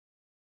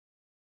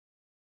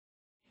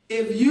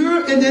If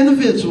you're an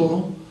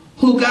individual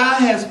who God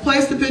has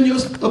placed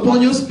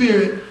upon your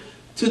spirit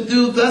to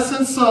do thus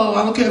and so,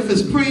 I don't care if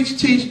it's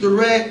preach, teach,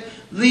 direct,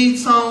 lead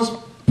songs,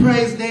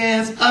 praise,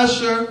 dance,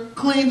 usher,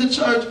 clean the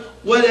church,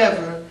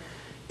 whatever.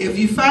 If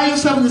you find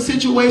yourself in a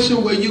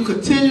situation where you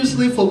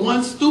continuously, for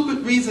one stupid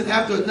reason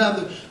after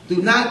another,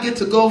 do not get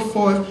to go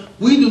forth,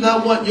 we do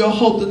not want your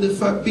hope to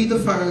be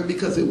deferred,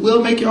 because it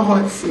will make your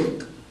heart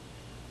sick.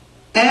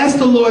 Ask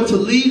the Lord to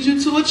lead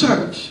you to a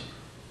church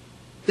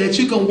that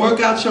you can work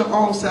out your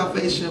own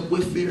salvation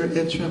with fear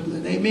and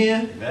trembling.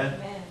 Amen?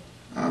 Amen.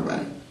 All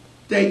right.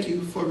 Thank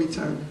you for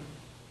returning.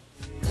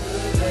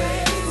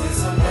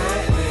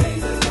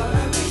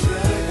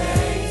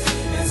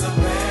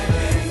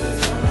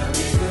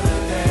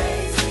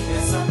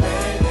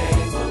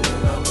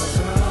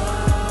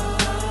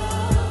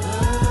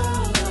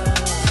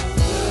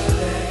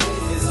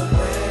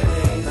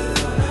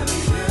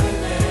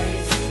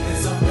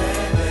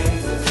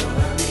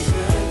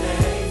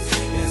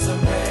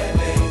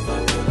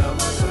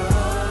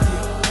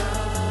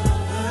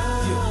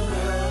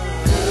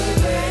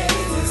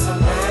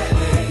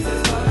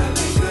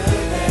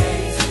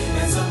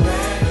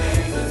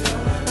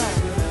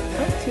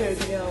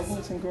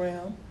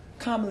 Wooten-Graham,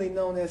 commonly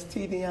known as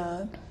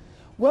T-Dionne.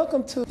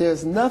 Welcome to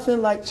There's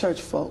Nothing Like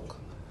Church Folk.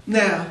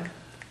 Now,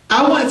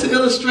 I wanted to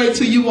illustrate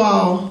to you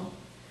all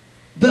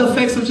the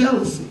effects of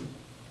jealousy.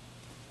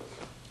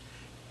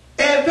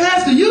 And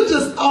Pastor, you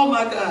just, oh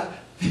my God.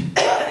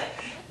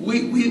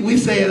 we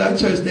say at our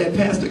church that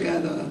Pastor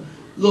got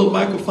little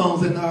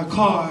microphones in our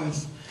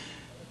cars.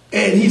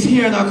 And he's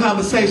hearing our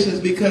conversations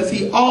because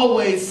he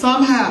always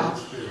somehow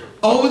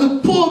over the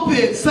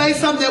pulpit say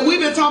something that we've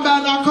been talking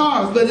about in our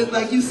cars. But it's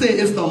like you said,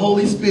 it's the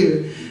Holy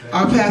Spirit.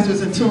 Our pastor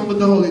is in tune with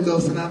the Holy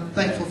Ghost, and I'm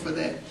thankful for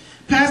that.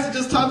 Pastor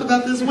just talked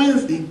about this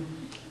Wednesday.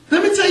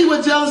 Let me tell you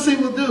what jealousy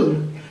will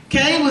do.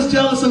 Cain was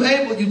jealous of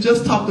Abel. You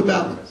just talked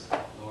about it.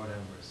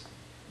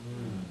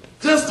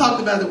 Just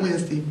talked about it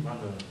Wednesday.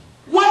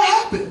 What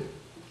happened?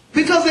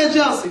 Because of that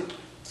jealousy.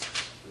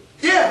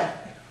 Yeah.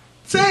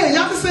 Say it.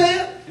 Y'all can say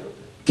it.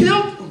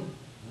 Killed him.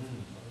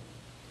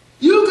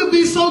 You could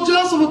be so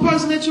jealous of a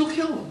person that you'll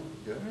kill him.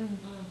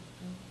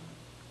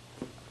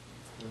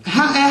 And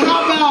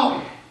how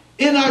about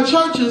in our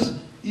churches,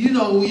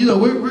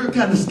 we're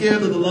kind of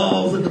scared of the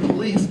laws and the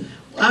police.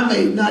 I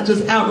may not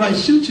just outright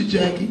shoot you,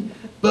 Jackie,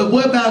 but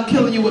what about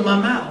killing you with my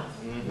mouth?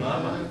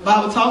 The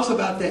Bible talks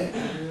about that.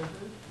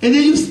 And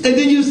then you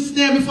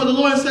stand before the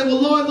Lord and say, well,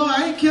 Lord,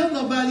 I ain't killed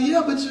nobody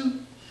yet, but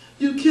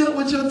you killed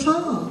with your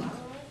tongue.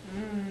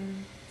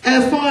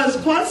 As far as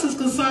Christ is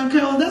concerned,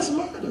 Carolyn, that's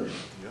murder.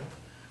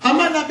 I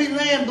might not be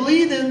laying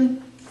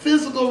bleeding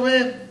physical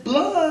red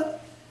blood,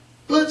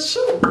 but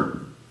shoot,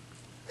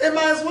 it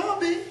might as well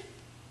be.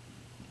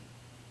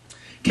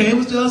 Cain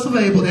was jealous of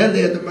Abel. That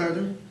led to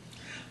murder.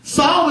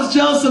 Saul was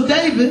jealous of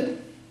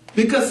David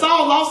because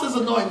Saul lost his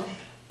anointing.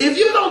 If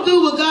you don't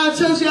do what God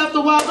tells you after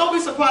a while, don't be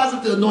surprised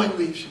if the anointing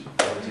leaves you.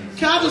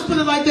 Can I just put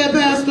it like that,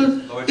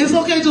 Pastor? It's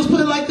okay to just put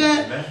it like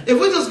that. If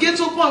we just get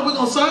to a point, we're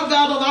going to serve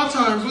God on our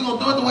terms. We're going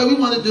to do it the way we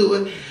want to do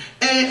it.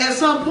 And at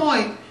some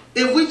point,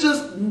 if we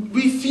just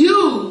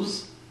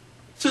refuse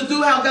to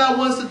do how God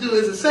wants to do,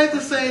 is it safe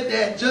to say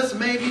that just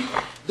maybe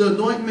the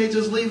anointing may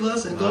just leave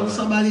us and go to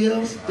somebody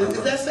else?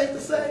 Is that safe to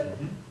say?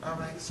 All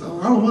right,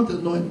 so I don't want the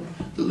anointing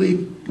to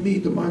leave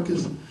me,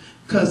 DeMarcus,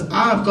 because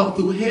I've gone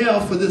through hell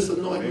for this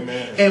anointing.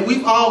 Amen. And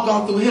we've all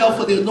gone through hell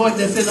for the anointing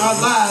that's in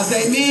our lives.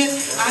 Amen.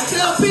 I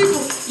tell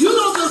people, you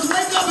don't just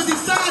wake up and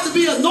decide to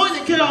be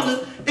anointed,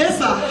 Carolyn. It's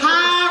a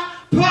high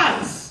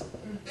price.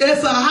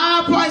 It's a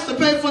high price to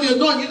pay for the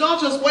anointing. You don't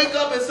just wake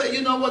up and say,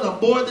 you know what, I'm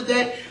bored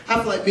today. I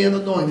feel like being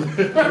anointed.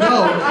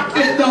 No,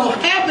 it don't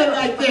happen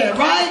like that,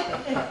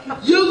 right?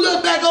 You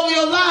look back over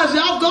your lives.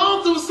 Y'all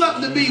gone through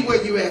something to be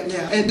where you at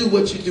now and do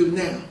what you do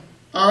now.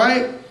 All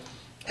right?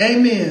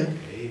 Amen.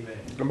 Amen.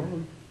 Come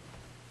on.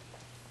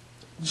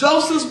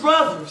 Joseph's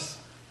brothers.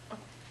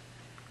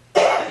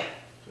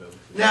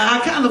 Now,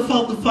 I kind of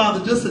fault the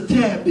father just a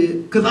tad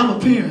bit because I'm a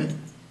parent.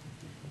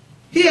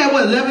 He had,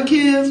 11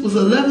 kids? Was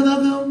 11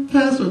 of them,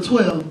 Pastor, or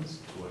 12?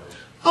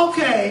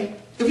 Okay,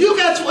 if you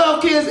got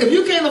 12 kids, if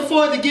you can't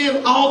afford to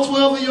give all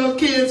 12 of your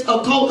kids a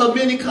coat of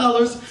many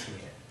colors,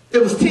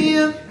 it was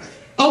 10?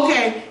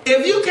 Okay,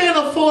 if you can't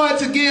afford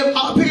to give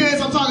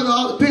parents, I'm talking to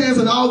all the parents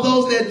and all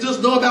those that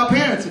just know about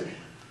parenting,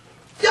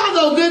 y'all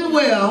know good and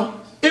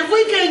well, if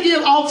we can't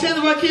give all 10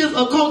 of our kids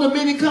a coat of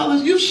many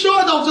colors, you sure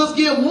don't just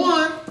give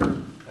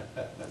one.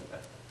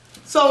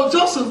 So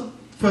Joseph,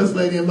 First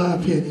Lady, in my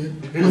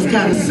opinion, was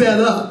kind of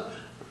set up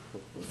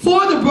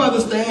for the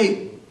brothers to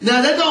hate.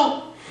 Now, they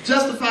don't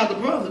justify the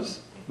brothers.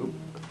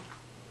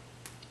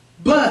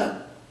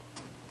 But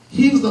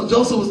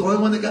Joseph was the only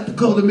one that got the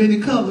coat of many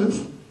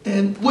colors.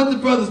 And what did the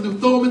brothers do?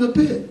 Throw him in the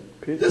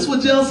pit. That's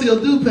what jealousy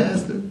will do,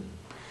 Pastor.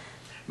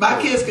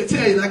 My kids can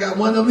tell you, and I got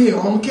one of them here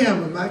on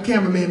camera. My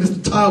cameraman,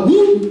 Mr. Todd,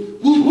 woo,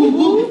 woo, woo,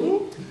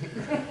 woo.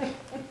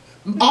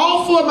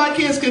 All four of my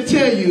kids can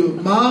tell you,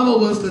 Mama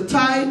was the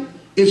type.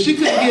 If she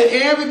couldn't get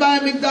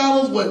everybody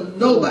McDonald's, well,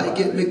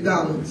 nobody get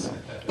McDonald's.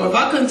 Or if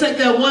I couldn't take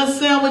that one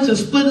sandwich and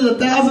split it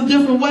 1,000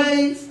 different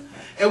ways,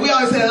 and we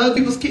always had other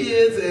people's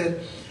kids, and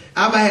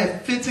I might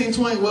have 15,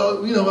 20,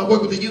 well, you know, I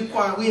work with the youth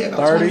choir, we had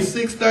about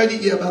 26, 30,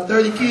 yeah, about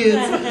 30 kids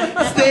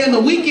staying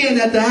the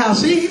weekend at the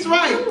house. He's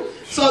right.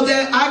 So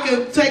that I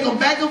could take them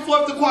back and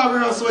forth to choir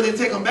rehearsal, or then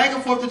take them back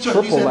and forth to church.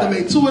 You used to have to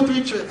make 2 or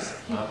 3 trips.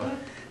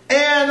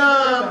 And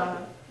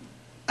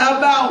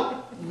about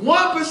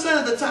 1%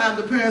 of the time,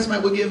 the parents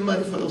would give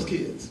money for those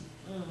kids.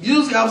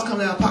 Usually I was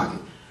coming out of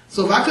pocket.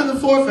 So if I couldn't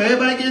afford for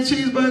everybody to get a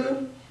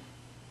cheeseburger,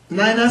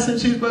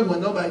 99-cent cheeseburger, well,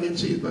 nobody get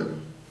a cheeseburger.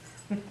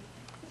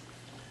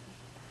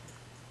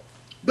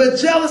 But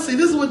jealousy,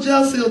 this is what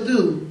jealousy will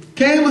do.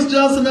 Cain was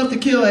jealous enough to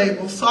kill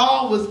Abel.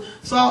 Saul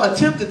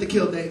attempted to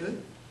kill David,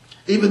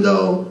 even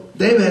though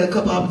David had a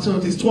couple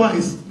opportunities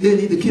twice.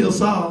 Didn't need to kill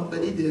Saul,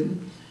 but he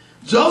didn't.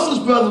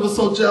 Joseph's brother was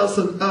so jealous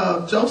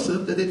of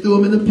Joseph that they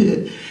threw him in the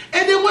pit.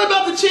 And then what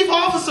about the chief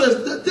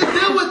officers to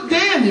deal with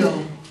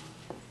Daniel?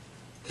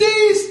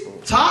 These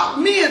top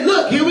men,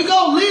 look, here we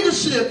go,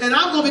 leadership. And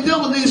I'm going to be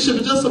dealing with leadership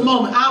in just a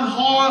moment. I'm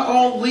hard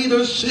on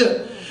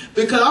leadership.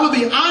 Because I'm going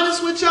to be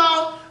honest with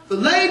y'all, the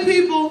lay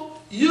people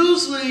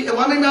usually, and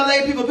what I mean by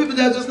lay people, people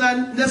that are just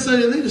not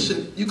necessarily in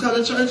leadership. You come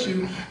to church,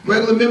 you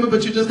regular member,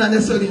 but you're just not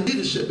necessarily in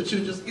leadership, but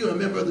you're a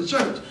member of the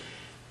church.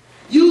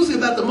 Usually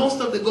about the most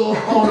stuff that goes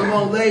on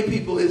among lay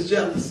people is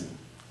jealousy.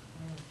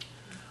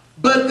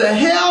 But the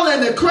hell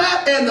and the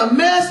crap and the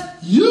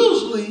mess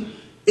usually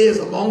is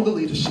among the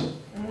leadership.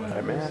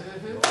 Amen.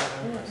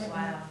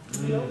 Wow.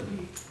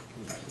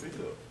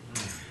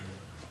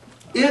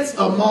 It's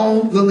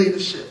among the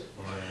leadership.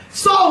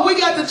 So we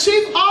got the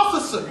chief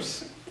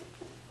officers.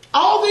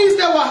 All these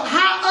that were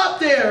high up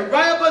there,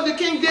 right up under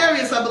King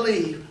Darius, I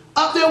believe.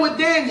 Up there with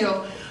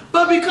Daniel.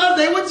 But because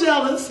they were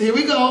jealous, here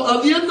we go,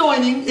 of the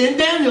anointing in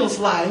Daniel's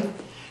life,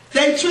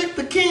 they tricked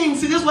the king.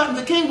 See, this is what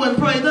the king wasn't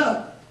prayed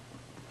up.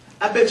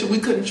 I bet you we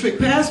couldn't trick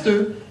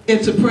Pastor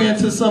into praying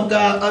to some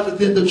God other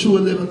than the true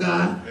and living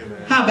God.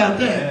 Amen. How about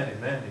that?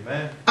 Amen.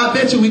 Amen. I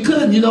bet you we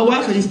couldn't. You know why?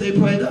 Because he stayed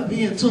prayed up.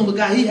 He in tune with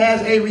God. He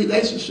has a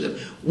relationship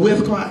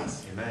with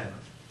Christ. Amen.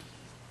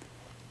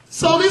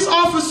 So these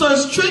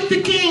officers tricked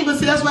the king, but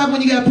see, that's why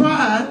when you got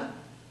pride,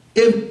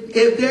 if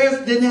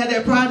Darius didn't have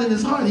that pride in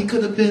his heart, he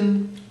could have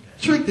been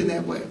tricked in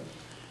that way.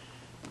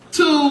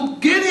 To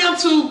get him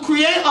to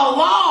create a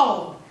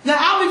law. Now,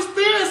 I've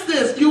experienced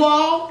this, you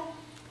all,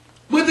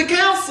 with the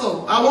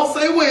council. I won't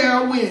say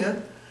where or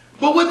when,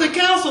 but with the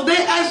council, they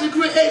actually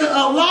created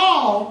a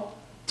law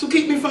to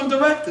keep me from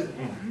directing.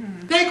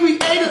 They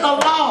created a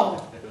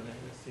law.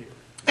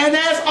 And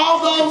as all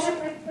those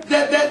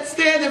that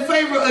stand in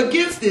favor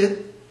against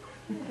it,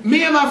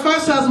 me and my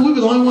first husband, we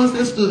were the only ones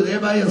that stood.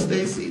 Everybody else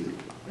stayed seated.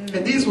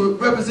 And these were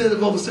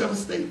representative over several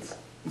states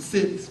and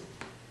cities.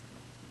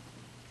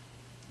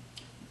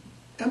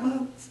 Am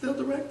I still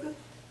directing?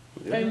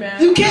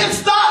 Amen. You can't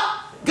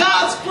stop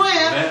God's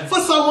plan Amen. for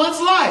someone's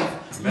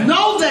life. Amen.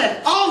 Know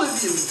that, all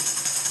of you.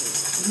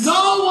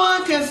 No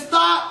one can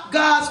stop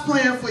God's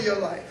plan for your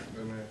life.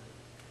 Amen.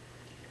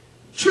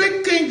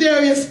 Tricked King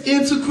Darius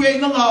into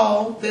creating a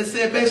law that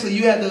said basically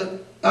you had to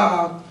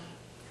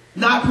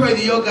not pray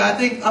to your God. I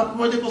think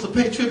were they supposed to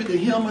pay tribute to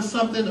him or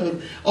something,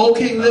 or old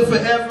king live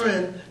forever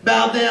and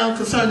bow down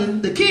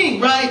concerning the king,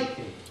 right?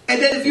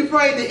 And then if you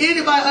prayed to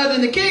anybody other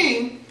than the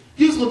king,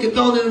 you just will get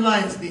thrown in the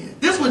lion's den.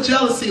 This is what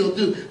jealousy will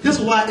do. This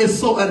is why it's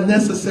so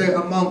unnecessary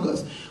among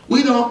us.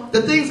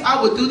 The things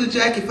I would do to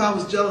Jackie if I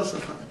was jealous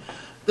of her,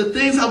 the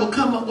things I would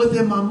come up with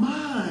in my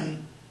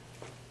mind.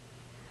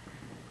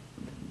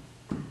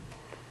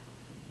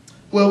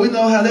 Well, we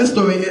know how that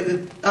story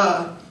ended.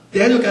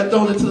 Daniel got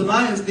thrown into the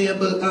lion's den,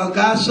 but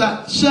God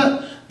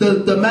shut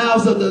the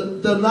mouths of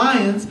the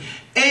lions.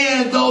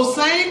 And those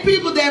same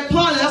people that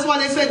plotted, that's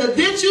why they say the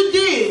ditch you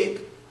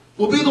dig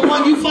will be the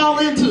one you fall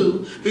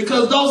into.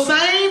 Because those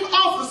same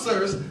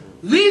officers,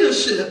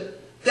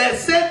 leadership, that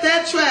set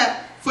that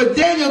trap for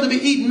Daniel to be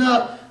eaten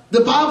up,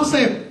 the Bible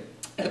says,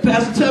 and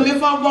Pastor, tell me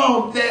if I'm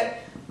wrong, that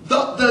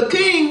the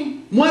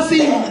king, once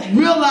he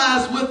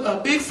realized with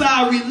a big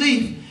sigh of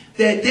relief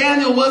that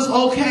Daniel was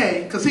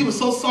okay, because he was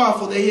so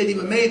sorrowful that he had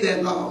even made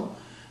that law,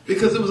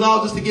 because it was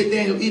all just to get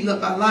Daniel eaten up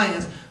by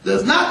lions.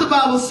 Does not the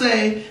Bible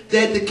say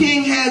that the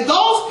king had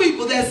those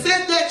people that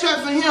set that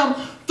trap for him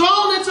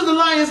thrown into the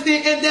lion's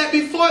den, and that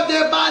before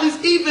their bodies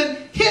even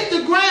hit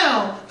the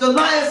ground, the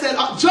lions had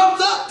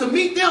jumped up to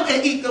meet them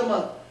and eat them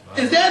up?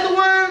 Is that the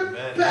word,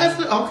 Amen.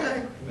 Pastor?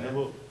 Okay.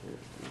 Amen.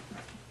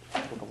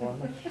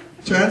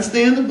 Trying to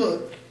stay in the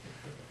book.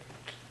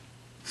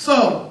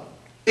 So,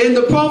 in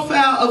the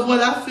profile of what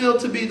I feel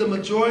to be the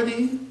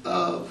majority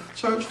of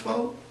church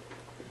folk,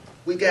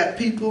 we got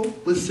people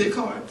with sick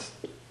hearts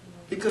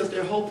because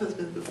their hope has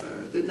been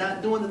deferred. They're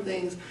not doing the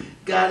things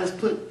God has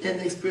put in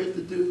their spirit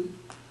to do,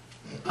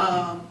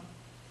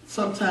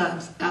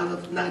 sometimes out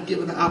of not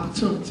giving an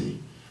opportunity.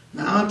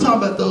 Now, I'm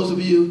talking about those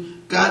of you,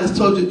 God has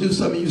told you to do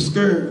something, you're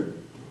scared,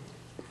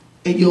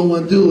 and you don't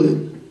want to do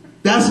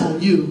it. That's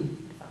on you.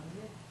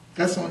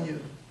 That's on you.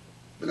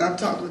 But I'm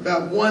talking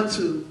about 1,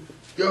 2,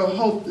 Your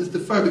hope is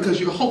deferred because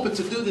you're hoping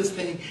to do this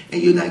thing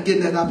and you're not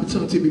getting that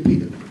opportunity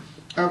repeatedly.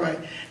 All right.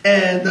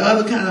 And the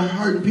other kind of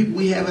hurting people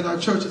we have in our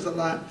churches a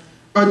lot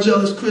are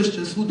jealous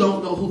Christians who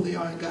don't know who they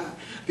are in God.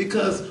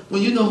 Because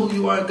when you know who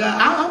you are in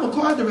God, I'm a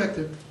choir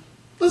director,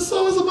 but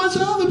so is a bunch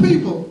of other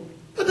people.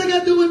 What they got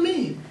to do with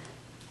me?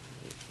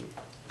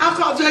 I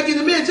called Jackie in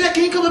a minute. Jackie,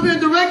 can you come up here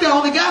and direct? I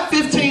only got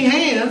 15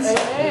 hands.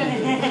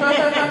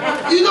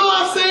 You know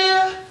what I'm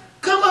saying?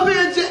 Come up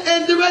here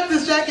and direct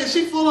this, Jackie. Is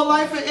she full of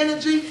life and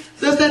energy?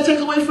 Does that take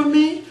away from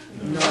me?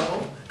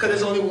 No. Because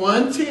there's only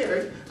one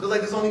Terri. Because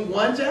like there's only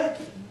one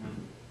Jackie.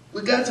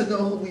 We got to know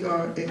who we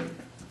are in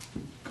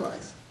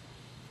Christ.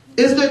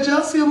 Is there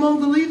jealousy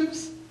among the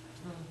leaders?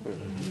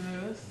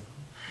 Yes.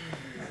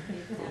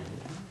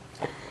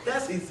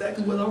 That's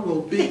exactly what I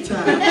wrote big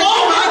time. Oh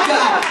my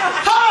God!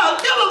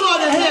 Give the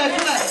Lord a hand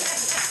clap.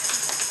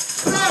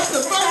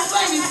 Pastor, first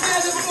lady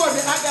said it for me.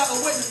 I got a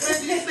witness.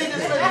 Man, do you see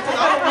this?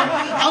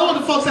 I want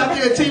the folks out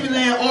there at TV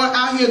Land or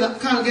out here in the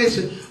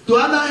congregation. Do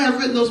I not have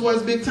written those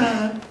words big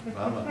time?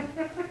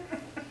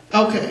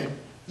 Okay.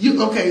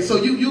 Okay, so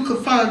you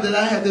confirmed that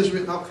I have this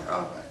written. Okay,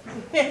 all right.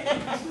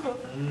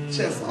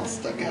 Chest all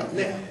stuck out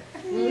now.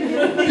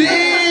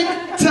 Big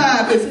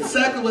time is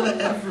exactly what I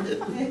have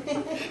written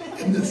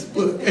in this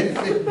book.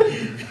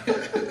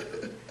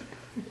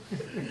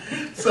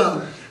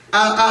 So,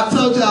 I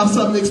told y'all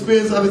some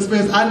experience I've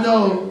experienced. I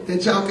know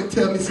that y'all can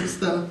tell me some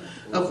stuff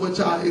of what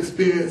y'all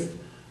experienced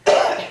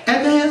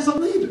at the hands of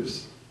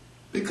leaders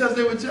because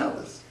they were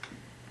jealous.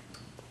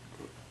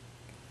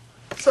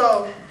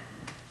 So,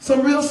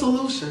 some real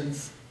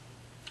solutions.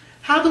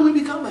 How do we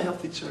become a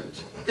healthy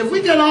church? If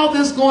we got all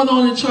this going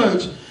on in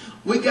church,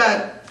 we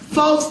got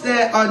folks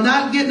that are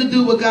not getting to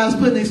do what God's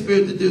put in their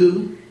spirit to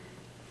do.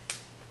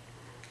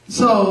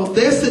 So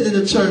they're sitting in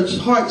the church,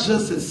 hearts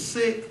just as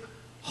sick,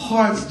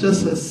 hearts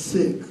just as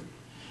sick.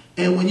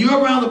 And when you're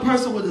around a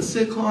person with a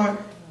sick heart,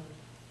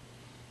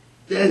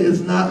 that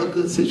is not a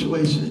good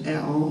situation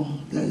at all.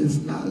 That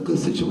is not a good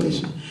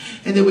situation.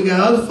 And then we got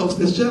other folks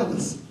that's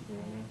jealous.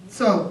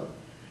 So,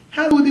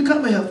 how do we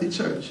become a healthy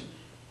church?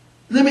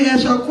 Let me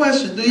ask y'all a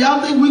question. Do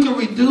y'all think we can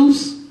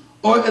reduce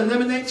or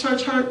eliminate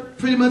church hurt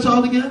pretty much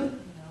altogether?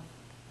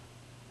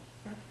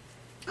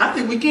 I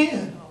think we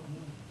can.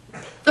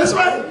 That's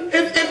right.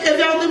 If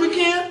y'all think we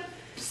can,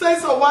 say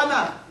so. Why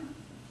not?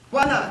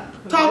 Why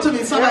not? Talk to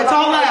me. Somebody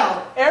talk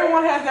loud.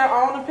 Everyone has their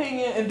own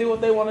opinion and do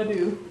what they want to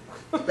do.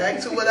 Back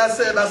to what I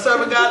said about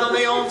serving God on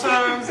their own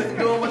terms and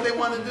doing what they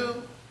want to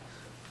do.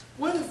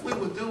 What if we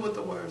would do what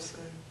the word says?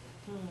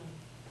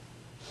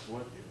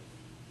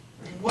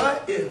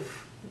 What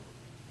if?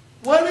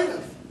 What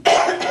if?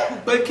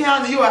 But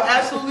Kiana, you are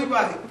absolutely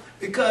right.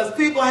 Because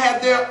people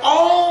have their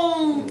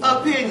own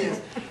opinions.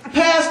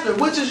 Pastor,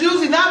 which is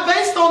usually not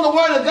based on the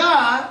word of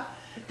God,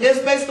 it's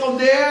based on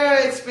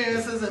their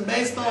experiences and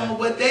based on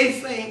what they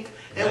think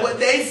and what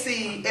they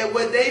see and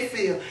what they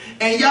feel.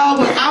 And y'all,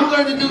 what I'm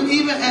learning to do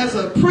even as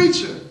a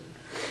preacher,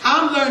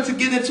 I'm learning to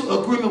get into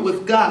agreement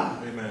with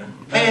God. Amen.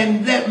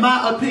 And let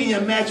my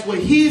opinion match what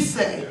he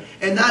say.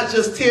 And not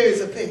just Terry's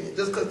opinion,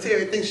 just because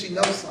Terry thinks she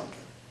knows something.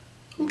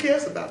 Who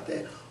cares about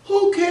that?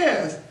 Who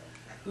cares?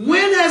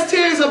 When has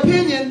Terry's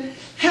opinion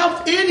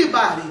helped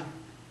anybody?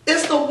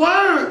 It's the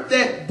word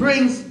that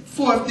brings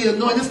forth the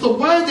anointing. It's the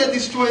word that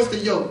destroys the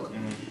yoke.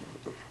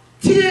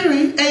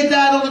 Terry ain't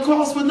died on the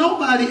cross for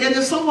nobody. And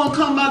if someone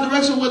come my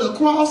direction with a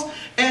cross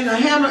and a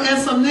hammer and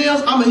some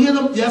nails, I'm going to hit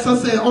them. Yes, I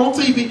said on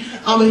TV.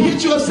 I'm going to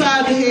hit you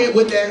upside the head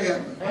with that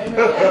hammer. And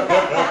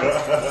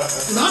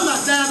I'm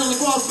not dying on the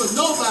cross for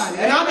nobody.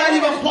 And I'm not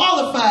even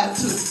qualified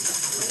to.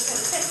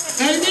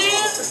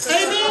 Amen?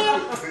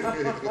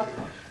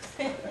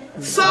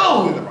 Amen?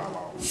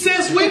 So,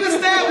 since we've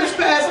established,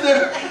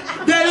 Pastor,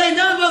 that ain't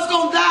none of us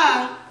going to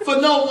die for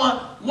no one,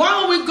 why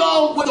don't we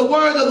go with the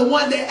word of the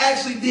one that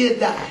actually did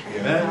die?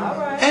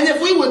 Amen. And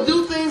if we would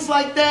do things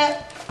like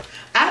that,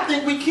 I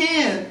think we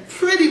can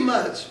pretty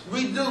much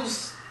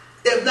reduce,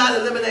 if not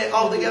eliminate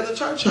altogether,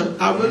 church hurt.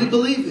 I really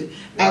believe it.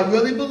 I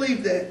really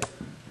believe that.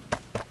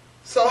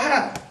 So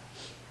how?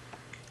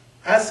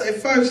 I say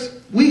first,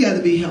 we got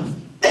to be healthy.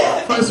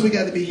 First, we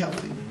got to be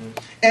healthy.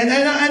 And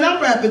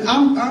I'm wrapping.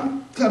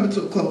 I'm coming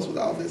to a close with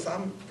all this.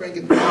 I'm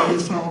bringing all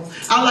this home.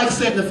 I like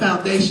setting the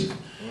foundation.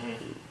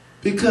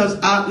 Because,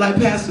 like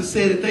Pastor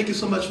said, and thank you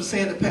so much for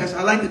saying it, Pastor,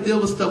 I like to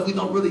deal with stuff we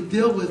don't really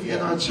deal with in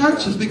our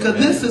churches because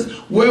this is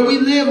where we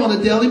live on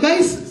a daily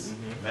basis.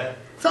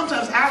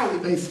 Sometimes hourly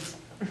basis.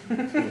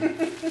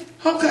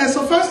 Okay,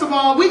 so first of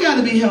all, we got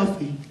to be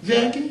healthy.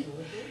 Jackie,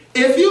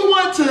 if you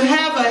want to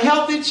have a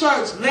healthy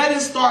church, let it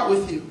start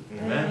with you.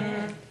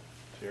 Amen.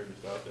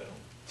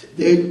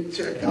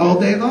 All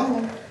day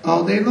long.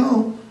 All day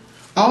long.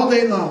 All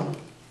day long.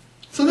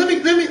 So let me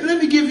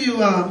give you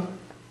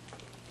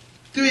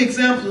 3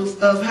 examples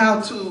of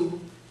how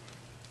to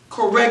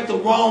correct the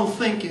wrong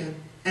thinking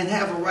and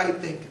have a right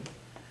thinking.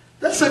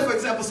 Let's say, for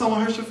example,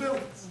 someone hurts your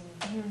feelings.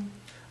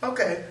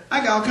 Okay,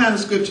 I got all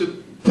kinds of scripture.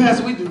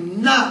 Pastor, we do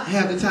not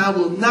have the time.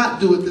 We'll not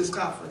do it this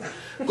conference.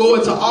 go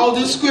into all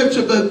this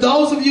scripture, but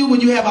those of you,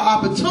 when you have an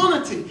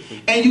opportunity,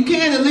 and you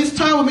can at least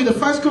turn with me to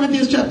 1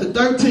 Corinthians chapter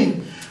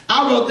 13.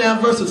 I wrote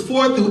down verses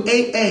 4 through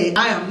 8a.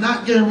 I am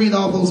not going to read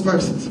all those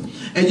verses.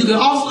 And you can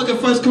also look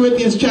at 1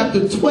 Corinthians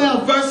chapter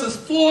 12, verses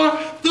 4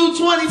 through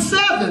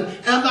 27.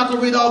 And I'm not going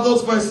to read all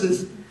those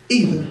verses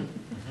either.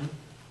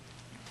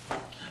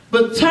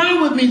 But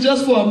turn with me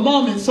just for a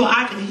moment so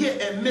I can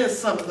hit and miss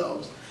some of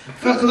those.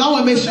 Because I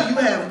want to make sure you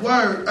have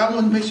word. I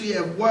want to make sure you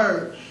have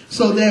word.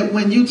 So that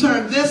when you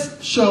turn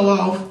this show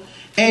off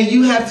and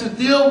you have to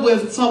deal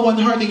with someone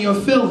hurting your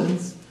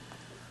feelings,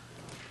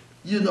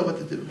 you know what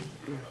to do.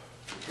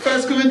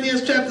 1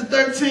 Corinthians chapter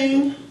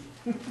 13.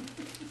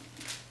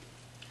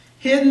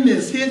 Hit and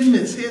miss, hit and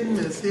miss, hit and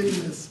miss, hit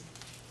and miss.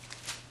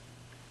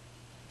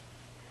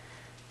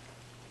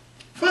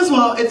 First of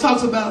all, it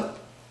talks about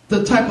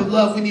the type of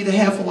love we need to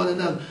have for one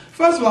another.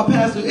 First of all,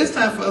 Pastor, it's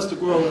time for us to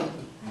grow up.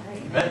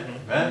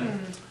 Amen.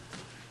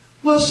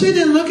 Well, she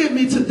didn't look at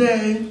me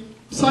today,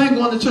 so I ain't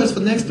going to church for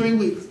the next 3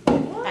 weeks.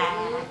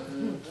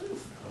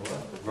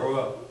 Grow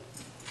up.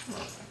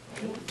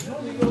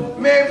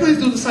 Mary, please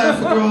do the same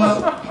for grow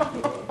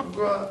up.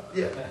 Grow up,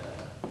 yeah.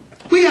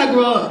 We got to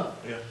grow up.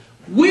 Yeah.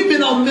 We've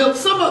been on milk.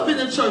 Some have been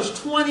in church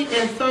 20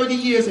 and 30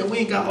 years, and we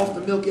ain't got off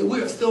the milk yet.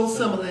 We are still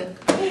Similac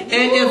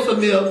and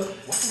Infamil.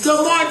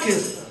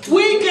 DeMarcus,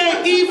 we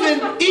can't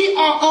even eat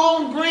our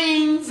own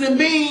greens and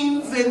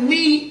beans and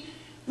meat.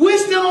 We're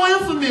still on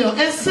Infamil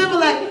and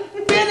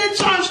Similac. Been in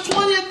church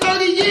 20 and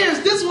 30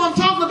 years. This is what I'm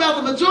talking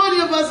about. The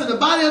majority of us in the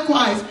body of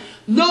Christ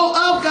know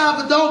of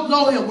God but don't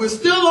know him. We're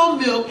still on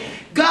milk.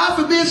 God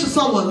forbid should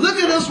someone look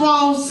at us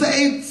wrong,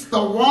 say the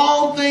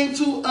wrong thing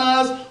to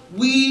us,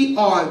 we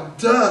are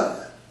done.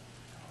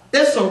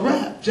 It's a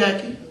wrap,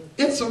 Jackie.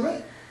 It's a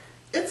wrap.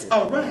 It's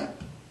a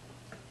wrap.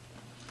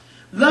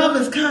 Love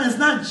is kind. It's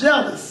not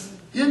jealous.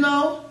 You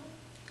know?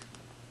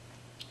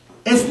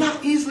 It's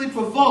not easily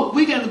provoked.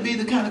 We got to be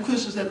the kind of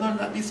Christians that learn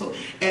not to be so.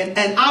 And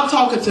I'm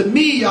talking to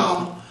me,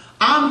 y'all.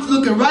 I'm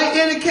looking right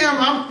in the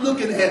camera. I'm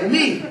looking at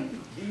me.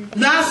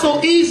 Not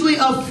so easily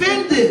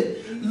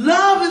offended.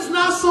 Love is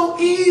not so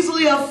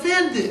easily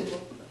offended.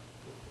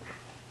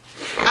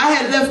 I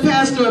had left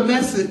Pastor a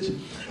message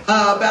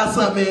about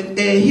something, and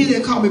he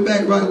didn't call me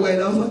back right away.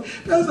 And I was like,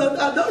 Pastor,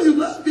 I know you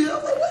love me. I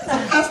was like, why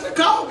did Pastor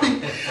call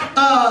me?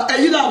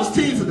 And you know, I was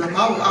teasing him.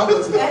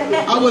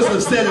 I wasn't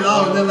upset at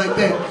all, nothing like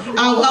that.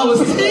 I was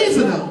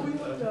teasing him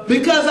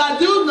because I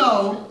do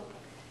know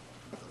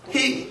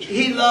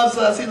he loves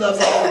us. He loves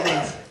all of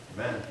us.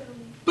 Amen.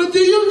 But do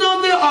you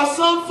know there are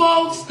some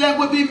folks that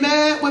would be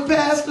mad with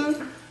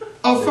Pastor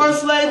or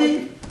First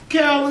Lady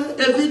Carolyn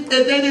if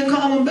they didn't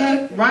call him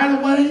back right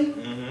away?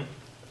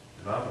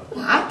 Well,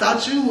 I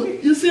thought you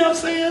would. You see what I'm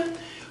saying?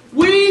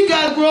 We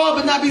got to grow up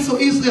and not be so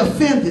easily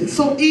offended,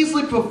 so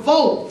easily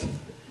provoked,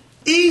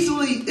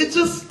 easily. It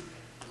just,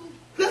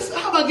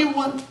 how about giving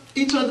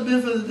each other the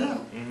benefit of the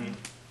doubt?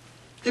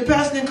 If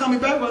Pastor didn't call me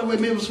back right away,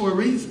 maybe it was for a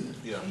reason.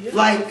 Yeah.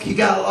 Like he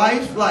got a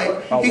life,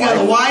 like he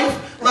got a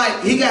wife,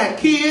 like he got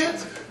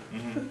kids,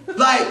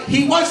 like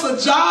he works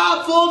a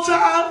job full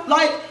time,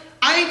 like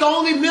I ain't the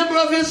only member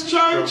of his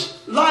church.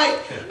 Like,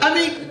 I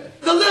mean,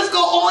 the list go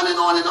on and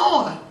on and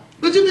on.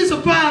 But you'd be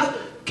surprised,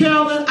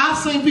 Carolyn, I've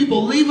seen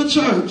people leave a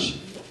church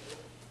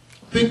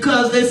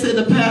because they said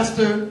the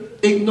pastor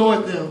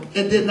ignored them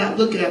and did not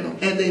look at them.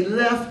 And they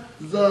left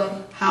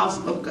the house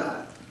of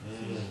God.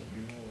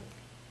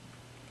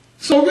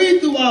 So read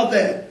through all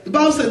that. The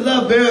Bible said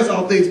love bears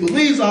all things,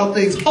 believes all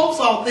things, hopes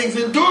all things,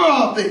 endure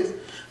all things.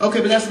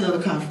 Okay, but that's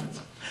another conference.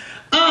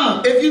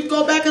 If you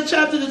go back to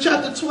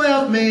chapter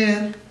 12,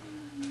 man,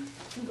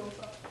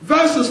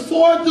 verses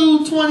 4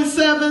 through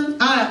 27,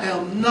 I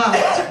am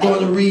not going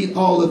to read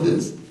all of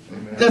this.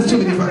 That's too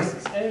many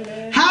verses.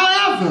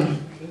 However,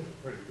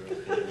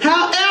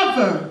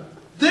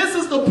 this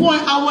is the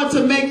point I want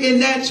to make in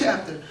that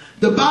chapter.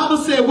 The Bible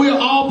said we're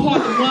all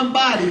part of one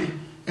body.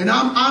 And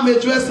I'm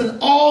addressing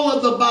all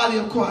of the body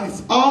of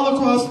Christ, all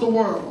across the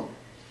world.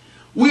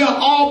 We are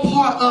all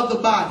part of the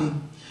body.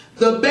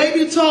 The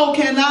baby toe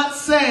cannot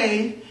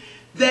say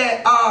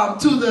that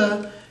to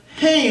the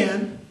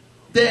hand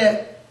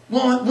that we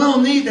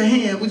don't need the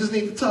hand, we just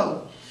need the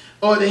toe.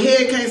 Or the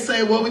head can't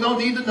say, well, we don't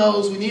need the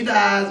nose, we need the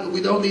eyes, but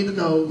we don't need the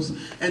nose.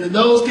 And the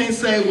nose can't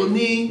say, well,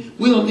 we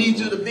don't need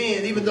you to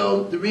bend, even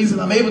though the reason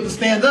I'm able to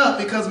stand up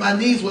because my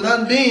knees would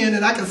unbend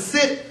and I can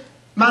sit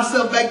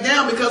myself back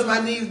down because my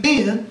knees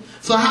bend.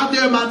 So how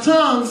dare my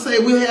tongue say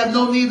we have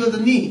no need of the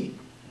knee?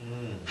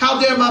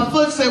 How dare my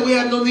foot say we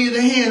have no need of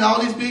the hand?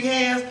 All these big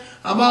hands,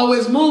 I'm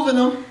always moving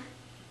them.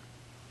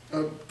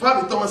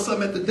 Probably throwing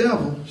something at the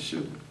devil.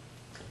 Shoot.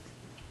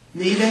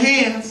 Need the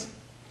hands.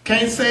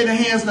 Can't say the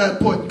hand's not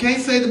important.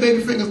 Can't say the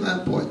baby finger's not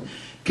important.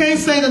 Can't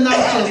say the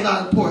nostril's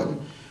not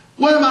important.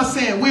 What am I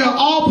saying? We are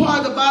all part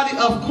of the body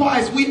of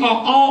Christ. We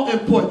are all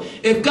important.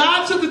 If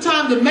God took the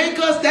time to make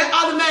us, that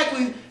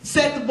automatically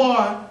set the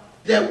bar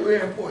that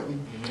we're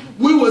important.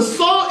 We were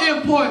so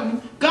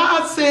important.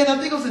 God said, I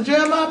think it was in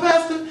Jeremiah,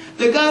 Pastor,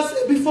 that God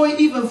said before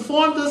he even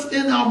formed us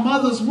in our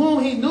mother's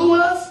womb, he knew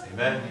us.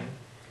 Amen.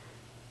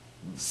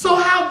 So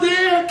how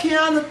dare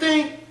Kiana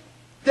think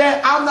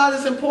that I'm not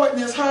as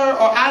important as her,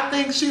 or I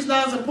think she's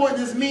not as important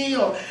as me,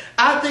 or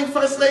I think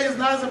First Lady is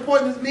not as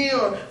important as me,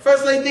 or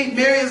First Lady think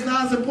Mary is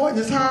not as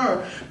important as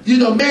her. You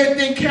know, Mary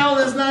think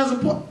Carolyn is not as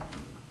important.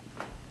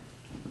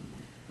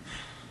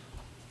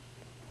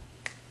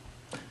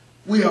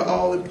 We are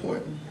all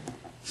important.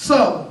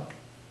 So,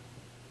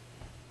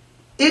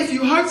 if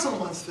you hurt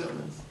someone's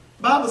feelings,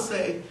 the Bible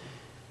says,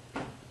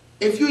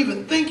 if you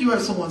even think you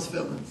hurt someone's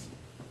feelings,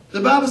 the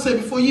Bible says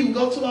before you even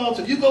go to the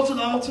altar, you go to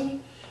the altar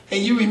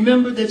and you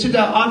remember that you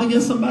got an ought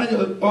against somebody,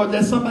 or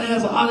that somebody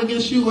has an ought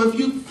against you, or if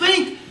you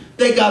think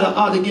they got an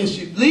ought against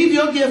you, leave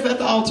your gift at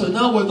the altar. In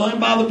other words, don't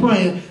bother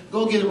praying.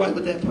 Go get it right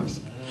with that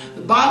person.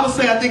 The Bible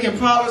says, I think in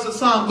Proverbs or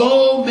Psalm,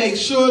 go make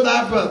sure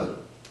thy brother.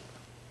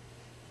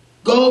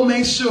 Go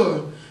make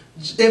sure.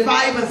 If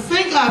I even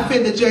think I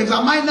offended James,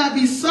 I might not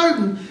be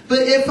certain, but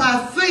if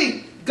I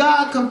think,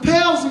 God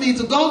compels me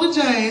to go to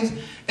James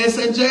and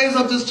say, James,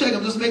 I'm just checking,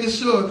 I'm just making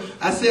sure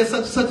I said such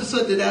and such and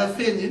such, did I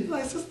offend you? You're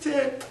like, Sister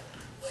Terri,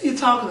 what are you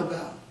talking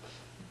about?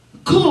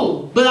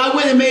 Cool, but I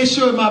went and made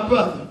sure of my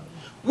brother.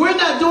 We're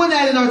not doing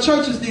that in our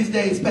churches these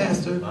days,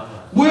 Pastor.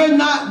 We're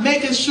not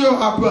making sure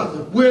our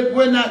brother.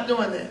 We're not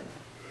doing that.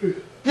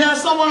 Now,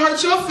 someone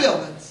hurt your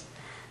feelings,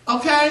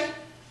 okay?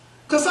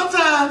 Because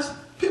sometimes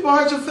people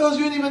hurt your feelings,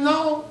 you didn't even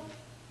know.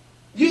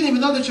 You didn't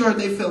even know that you hurt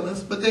their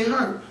feelings, but they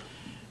hurt.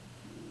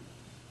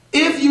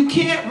 If you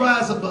can't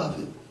rise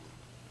above it,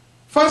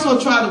 first of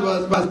all, try to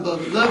rise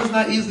above it. Love is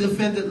not easily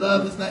offended.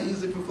 Love is not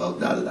easily provoked.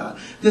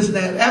 This and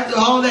that. After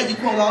all that, you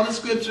quote all the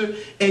scripture,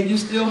 and you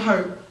still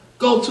hurt.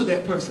 Go to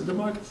that person.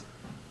 DeMarcus.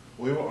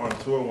 We were on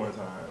tour one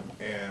time,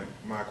 and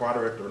my choir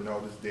director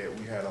noticed that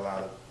we had a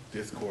lot of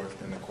discourse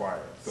in the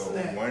choir. So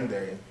one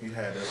day, he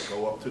had us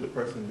go up to the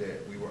person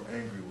that we were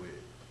angry with,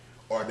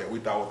 or that we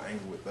thought was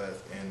angry with us,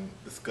 and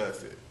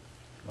discuss it.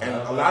 And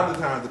a lot of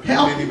the times, the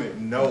people didn't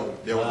even know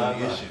there was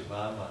an issue.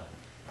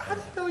 I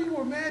didn't know you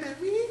were mad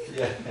at me.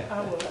 Yeah,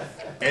 I was.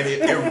 And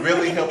it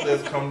really helped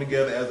us come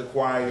together as a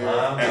choir,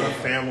 as a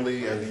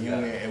family, as a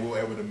union, and we were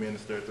able to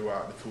minister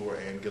throughout the tour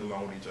and get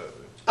along with each other.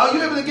 Are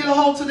you able to get a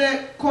hold to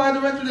that choir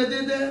director that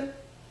did that?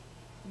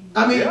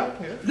 I mean,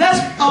 let's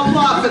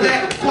applaud for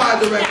that choir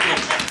director.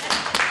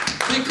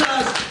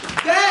 Because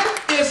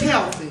that is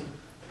healthy.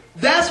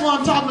 That's what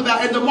I'm talking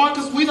about. And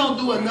DeMarcus, we don't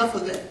do enough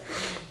of that.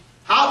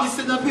 I'll be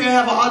sitting up here and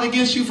have an ought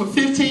against you for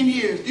 15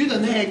 years. You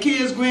done had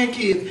kids,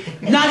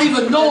 grandkids, not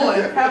even knowing.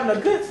 Having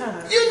a good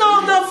time. You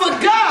know, done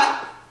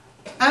forgot.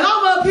 And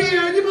I'm up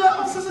here and you be like,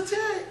 oh, Sister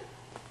Terri,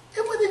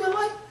 it wasn't even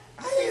like,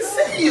 I didn't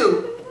see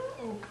you.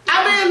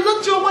 I may have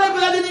looked your way,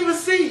 but I didn't even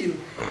see you.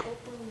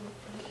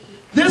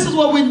 This is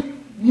what we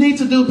need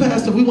to do,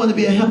 Pastor. We want to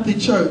be a healthy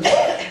church.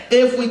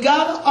 If we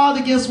got an ought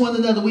against one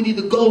another, we need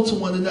to go to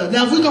one another.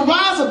 Now, if we can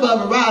rise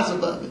above it, rise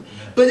above it.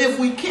 But if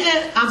we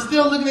can't, I'm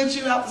still looking at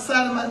you out the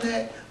side of my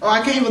neck, or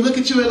I can't even look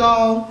at you at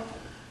all.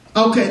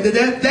 Okay,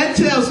 that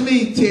tells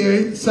me,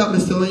 Terri, something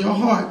is still in your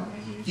heart.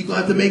 You're going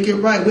to have to make it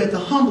right. We have to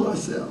humble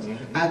ourselves.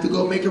 I have to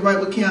go make it right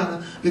with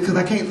Kiana because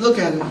I can't look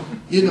at her.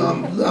 You know,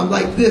 I'm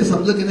like this.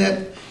 I'm looking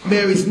at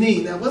Mary's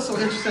knee. Now, what's so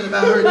interesting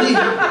about her knee?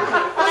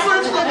 What's so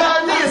interesting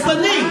about her knee? It's a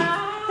knee.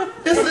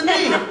 It's the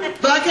knee.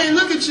 But I can't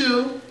look at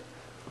you.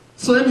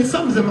 So that means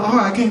something's in my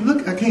heart. I can't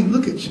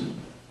look at you.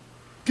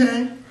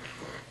 Okay?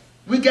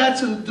 We got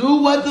to do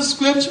what the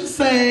scriptures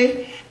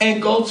say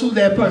and go to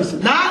that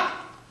person. Not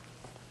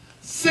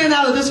send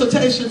out a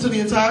dissertation to the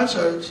entire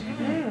church.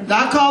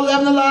 Not call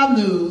 11 Alive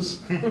News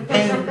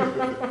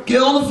and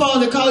get on the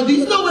phone and call it. Do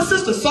you know what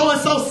Sister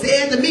So-and-so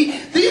said to me?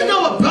 Do you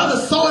know what Brother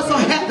So-and-so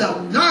had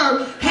the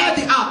nerve, had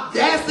the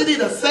audacity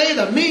to say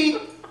to me?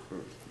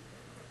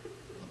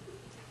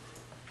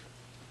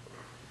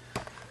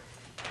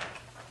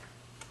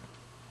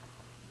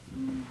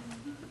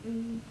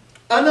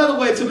 Another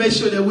way to make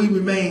sure that we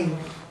remain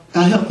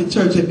a healthy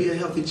church and be a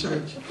healthy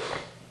church.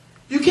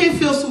 You can't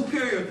feel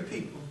superior to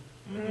people.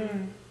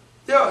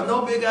 There are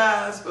no big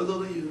eyes or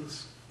little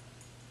U's.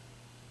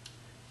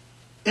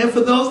 And for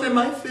those that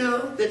might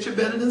feel that you're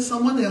better than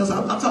someone else,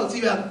 I'm talking to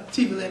you out of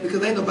TV land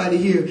because ain't nobody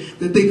here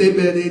that think they're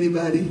better than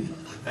anybody.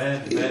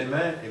 Amen.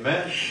 Amen.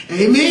 Amen.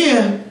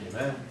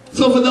 Amen.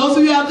 So for those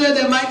of you out there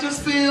that might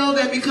just feel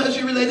that because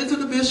you're related to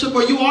the bishop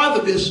or you are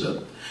the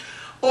bishop,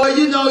 or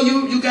you know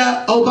you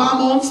got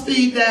Obama on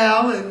speed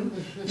dial, and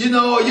you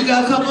know, or you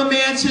got a couple of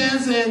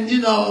mansions, and you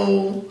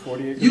know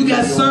you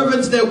got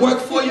servants that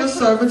work for your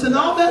servants, and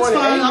all that's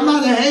fine. I'm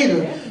not a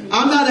hater.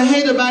 I'm not a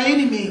hater by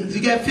any means.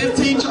 You got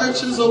 15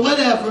 churches or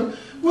whatever.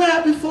 We're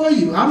happy for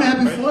you. I'm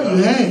happy for you.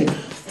 Hey,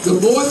 the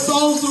more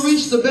souls to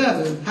reach, the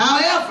better.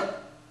 However,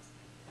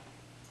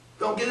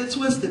 don't get it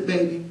twisted,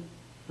 baby.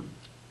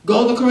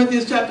 Go to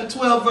Corinthians chapter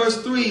 12,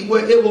 verse 3,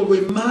 where it will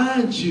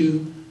remind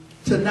you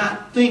to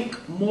not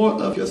think more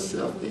of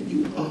yourself than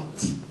you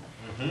ought.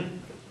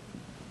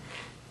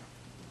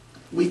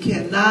 We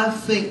cannot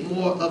think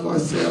more of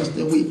ourselves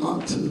than we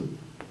ought to.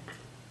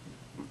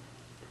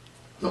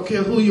 Don't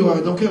care who you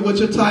are. Don't care what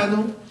your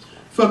title.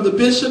 From the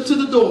bishop to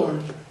the door,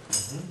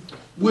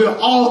 we're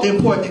all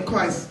important in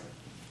Christ.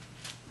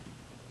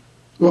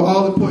 We're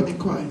all important in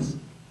Christ.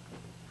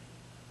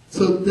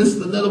 So this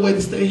is another way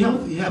to stay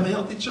healthy. Have a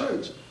healthy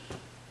church.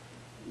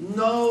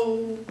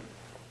 Know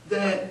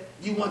that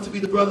you want to be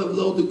the brother of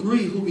low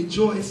degree who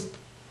rejoice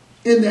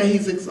in that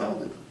he's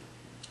exalted.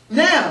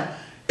 Now,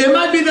 it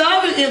might be the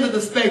other end of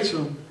the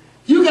spectrum.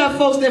 You got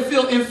folks that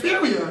feel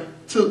inferior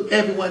to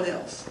everyone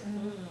else.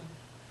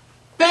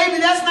 Baby,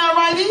 that's not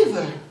right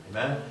either.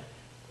 Amen.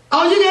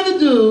 All you got to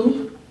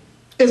do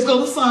is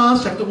go to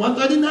Psalms chapter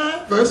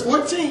 139, verse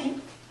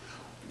 14,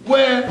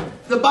 where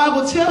the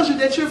Bible tells you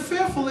that you're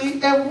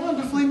fearfully and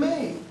wonderfully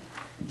made.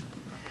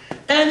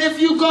 And if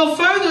you go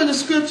further in the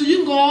scripture, you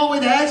can go all the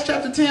way to Acts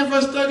chapter 10,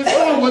 verse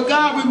 34, where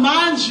God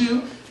reminds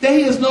you that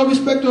he is no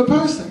respecter of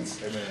persons.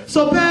 Amen.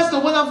 So, Pastor,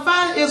 what I'm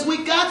finding is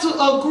we got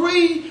to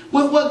agree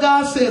with what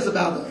God says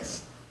about us.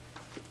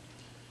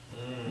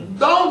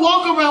 Don't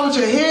walk around with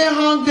your head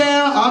hung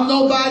down. I'm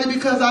nobody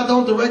because I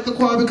don't direct the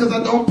choir, because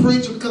I don't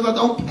preach, or because I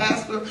don't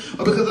pastor,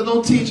 or because I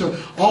don't teach, or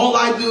all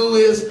I do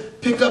is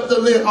pick up the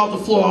lid off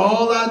the floor.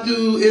 All I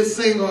do is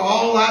sing, or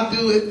all I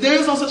do is... There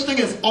is no such thing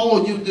as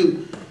all you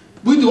do.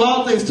 We do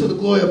all things to the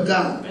glory of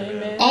God.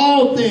 Amen.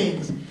 All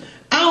things.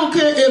 I don't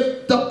care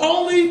if the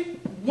only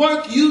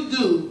work you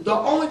do, the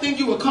only thing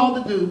you were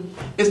called to do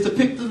is to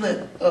pick the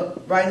lid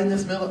up right in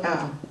this middle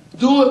aisle.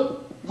 Do it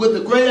with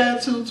a great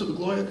attitude to the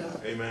glory of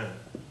God. Amen.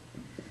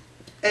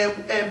 And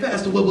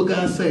Pastor, what will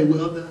God say?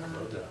 Well done.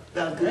 Well done.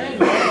 Thou good.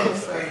 Amen.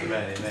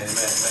 Amen. Amen.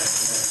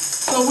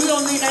 So we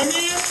don't need,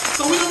 amen?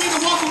 So we don't need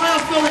to walk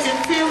around feeling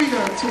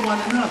inferior to one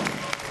another.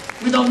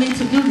 We don't need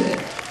to do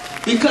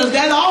that. Because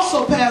that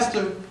also,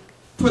 Pastor,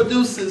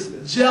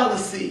 produces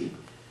jealousy.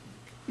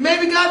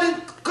 Maybe God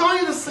didn't call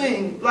you to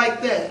sing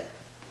like that.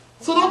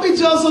 So don't be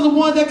jealous of the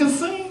one that can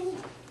sing.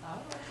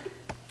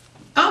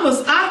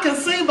 I can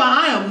sing, but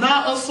I am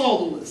not a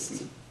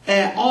soloist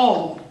at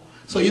all.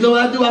 So you know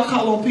what I do? I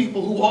call on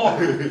people who are.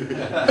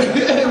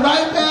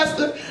 Right,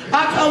 Pastor?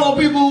 I call on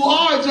people who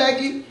are,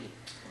 Jackie.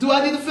 Do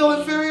I need to feel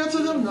inferior to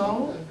them?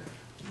 No.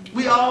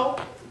 We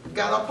all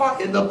got our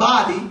part in the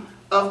body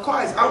of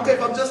Christ. I don't care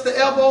if I'm just the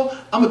elbow.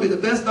 I'm going to be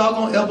the best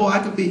doggone elbow I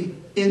can be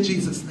in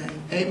Jesus'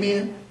 name.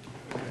 Amen?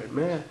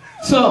 Amen.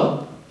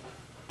 So,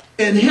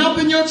 in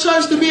helping your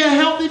church to be a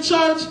healthy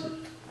church,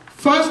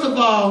 first of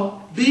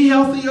all, be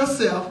healthy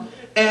yourself.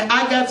 And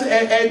I got to,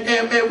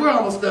 and we're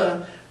almost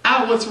done.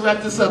 I want to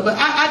wrap this up, but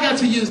I got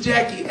to use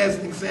Jackie as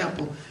an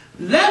example.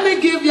 Let me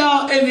give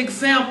y'all an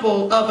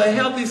example of a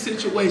healthy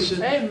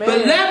situation. Amen.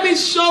 But let me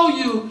show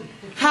you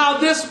how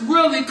this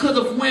really could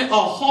have went a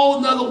whole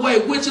nother way,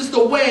 which is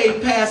the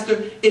way,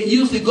 Pastor, it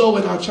usually go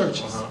in our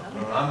churches.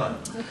 Amen.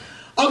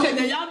 Okay,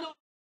 now y'all know.